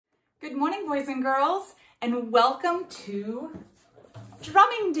Good morning, boys and girls, and welcome to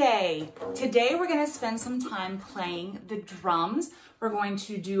Drumming Day. Today we're going to spend some time playing the drums. We're going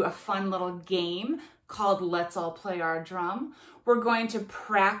to do a fun little game called Let's All Play Our Drum. We're going to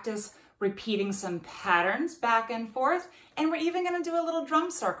practice repeating some patterns back and forth, and we're even going to do a little drum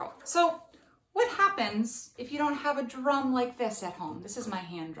circle. So what happens if you don't have a drum like this at home? This is my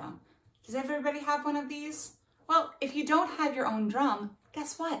hand drum. Does everybody have one of these? Well, if you don't have your own drum,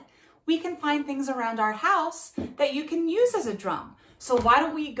 guess what? We can find things around our house that you can use as a drum. So why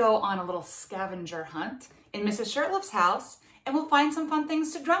don't we go on a little scavenger hunt in Mrs. Shirtliff's house, and we'll find some fun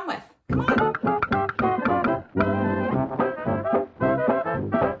things to drum with. Come on.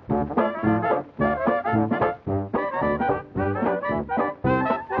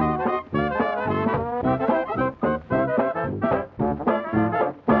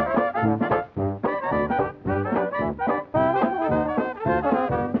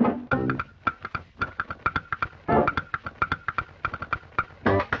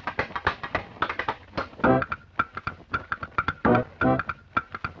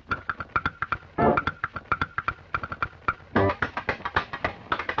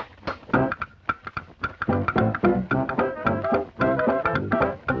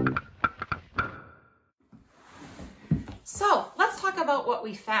 So let's talk about what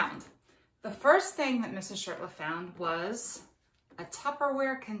we found. The first thing that Mrs. Shirtliff found was a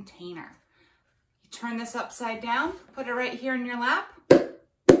Tupperware container. You turn this upside down, put it right here in your lap.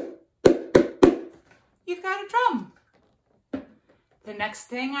 You've got a drum. The next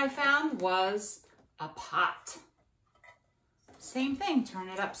thing I found was a pot. Same thing, turn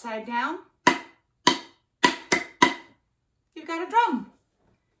it upside down. You've got a drum.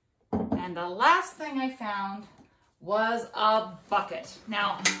 And the last thing I found was a bucket.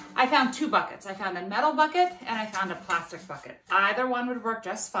 Now, I found two buckets. I found a metal bucket and I found a plastic bucket. Either one would work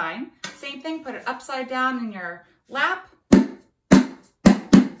just fine. Same thing, put it upside down in your lap and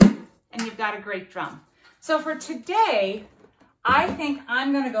you've got a great drum. So for today, I think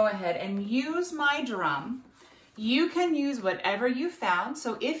I'm gonna go ahead and use my drum. You can use whatever you found.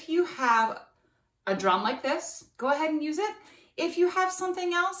 So if you have a drum like this, go ahead and use it. If you have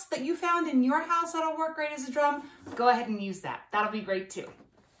something else that you found in your house that'll work great as a drum, go ahead and use that. That'll be great too.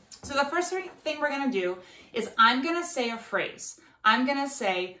 So the first thing we're gonna do is I'm gonna say a phrase. I'm gonna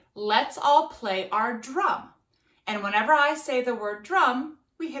say, let's all play our drum. And whenever I say the word drum,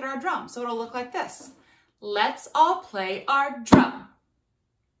 we hit our drum. So it'll look like this. Let's all play our drum.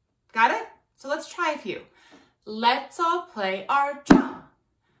 Got it? So let's try a few. Let's all play our drum.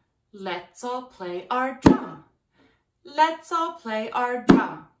 Let's all play our drum. Let's all play our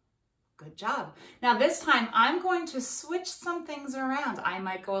drum. Good job. Now this time I'm going to switch some things around. I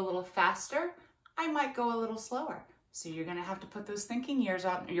might go a little faster. I might go a little slower. So you're going to have to put those thinking ears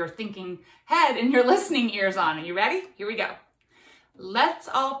on, your thinking head and your listening ears on. Are you ready? Here we go. Let's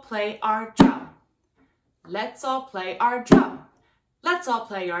all play our drum. Let's all play our drum. Let's all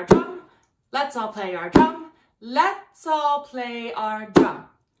play our drum. Let's all play our drum. Let's all play our drum.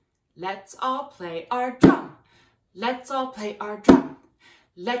 Let's all play our drum. Let's all play our drum.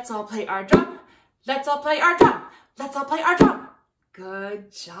 Let's all play our drum. Let's all play our drum. Let's all play our drum.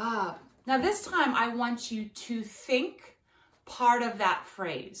 Good job. Now this time I want you to think part of that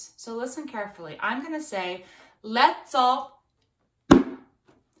phrase. So listen carefully. I'm going to say, let's all play,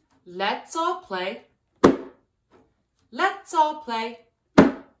 let's all play,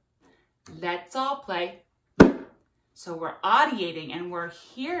 let's all play. So we're audiating and we're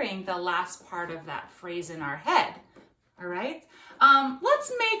hearing the last part of that phrase in our head, all right?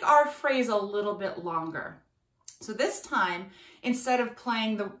 Let's make our phrase a little bit longer. So this time, instead of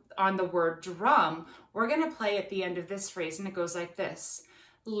playing on the word drum, we're gonna play at the end of this phrase and it goes like this.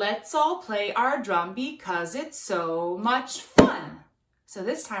 Let's all play our drum because it's so much fun. So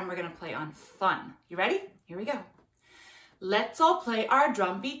this time we're gonna play on fun. You ready? Here we go. Let's all play our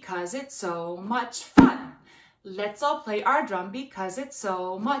drum because it's so much fun. Let's all play our drum because it's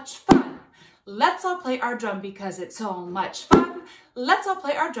so much fun. Let's all play our drum because it's so much fun. Let's all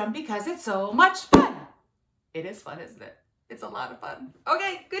play our drum because it's so much fun. It is fun, isn't it? It's a lot of fun.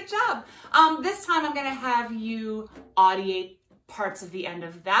 Okay, good job. This time I'm gonna have you audiate parts of the end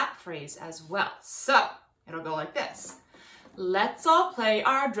of that phrase as well. So it'll go like this. Let's all play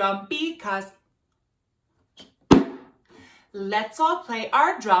our drum because. Let's all play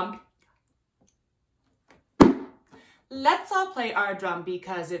our drum. Let's all play our drum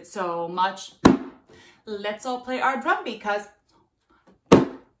because it's so much. Let's all play our drum because.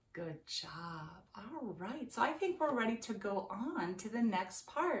 Good job. All right, so I think we're ready to go on to the next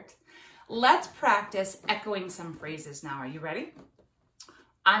part. Let's practice echoing some phrases now. Are you ready?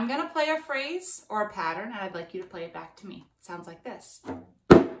 I'm gonna play a phrase or a pattern and I'd like you to play it back to me. It sounds like this.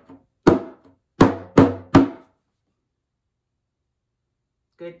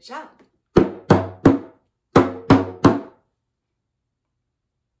 Good job.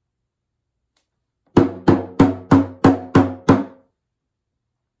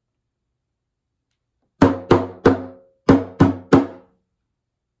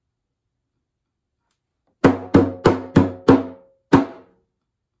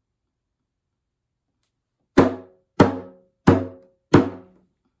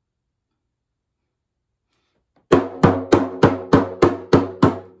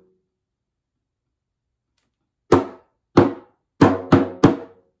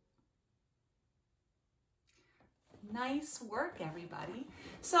 Nice work, everybody.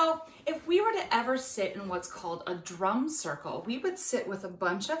 So if we were to ever sit in what's called a drum circle, we would sit with a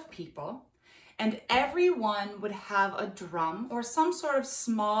bunch of people and everyone would have a drum or some sort of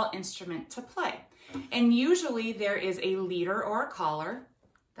small instrument to play. And usually there is a leader or a caller,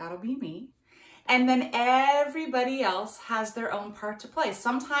 that'll be me, and then everybody else has their own part to play.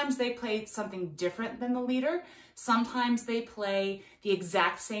 Sometimes they play something different than the leader. Sometimes they play the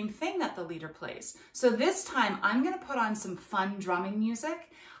exact same thing that the leader plays. So this time I'm gonna put on some fun drumming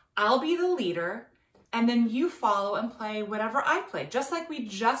music. I'll be the leader and then you follow and play whatever I play, just like we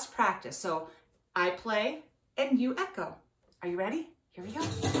just practiced. So I play and you echo. Are you ready? Here we go.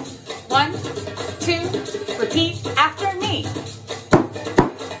 1, 2, repeat after me.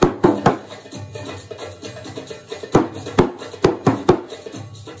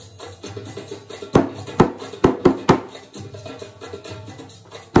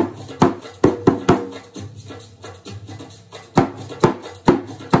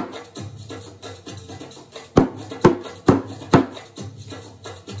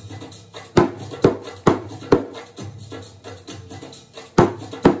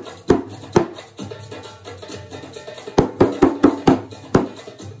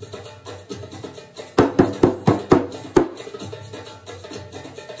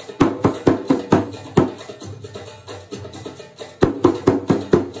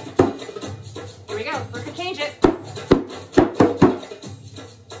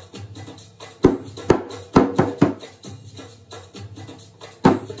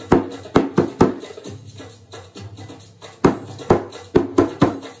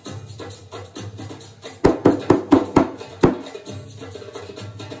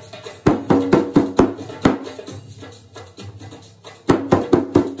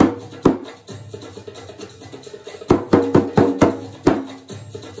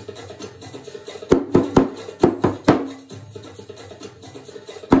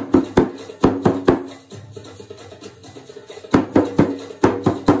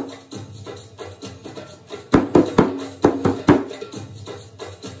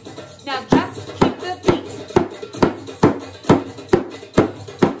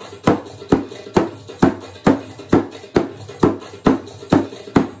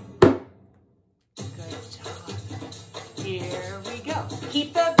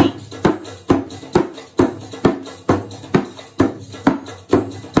 Keep the beat.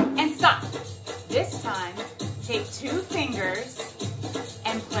 And stop. This time, take 2 fingers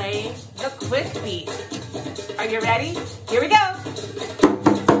and play the quick beat. Are you ready? Here we go.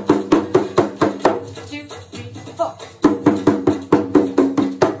 2, 3, 4.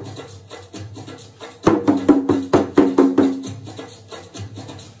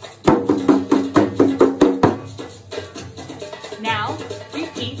 Now,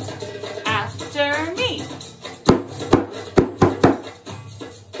 repeat after me.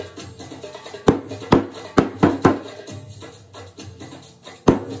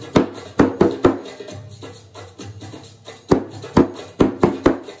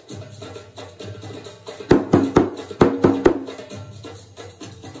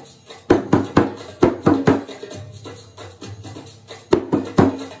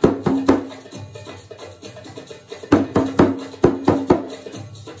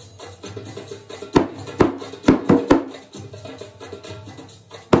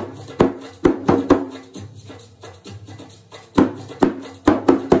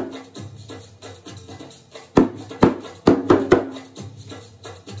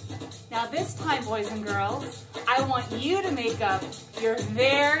 Now this time, boys and girls, I want you to make up your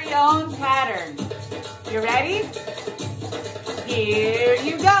very own pattern. You ready? Here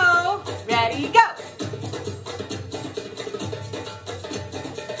you go. Ready, go.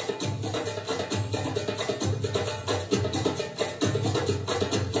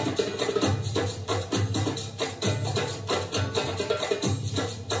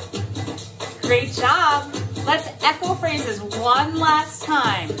 Great job. Let's echo phrases one last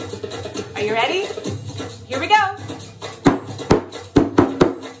time. Are you ready? Here we go.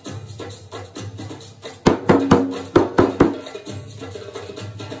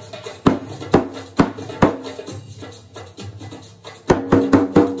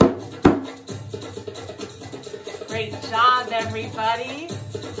 Great job, everybody.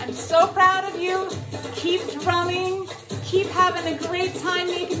 I'm so proud of you. Keep drumming. Keep having a great time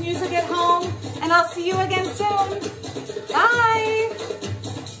making music at home. And I'll see you again soon. Bye.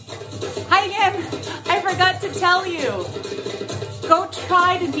 Hi again. I forgot to tell you. Go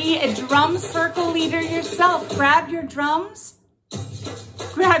try to be a drum circle leader yourself. Grab your drums.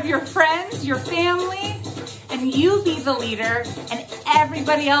 Grab your friends, your family, and you be the leader, and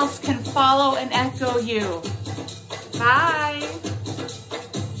everybody else can follow and echo you. Bye.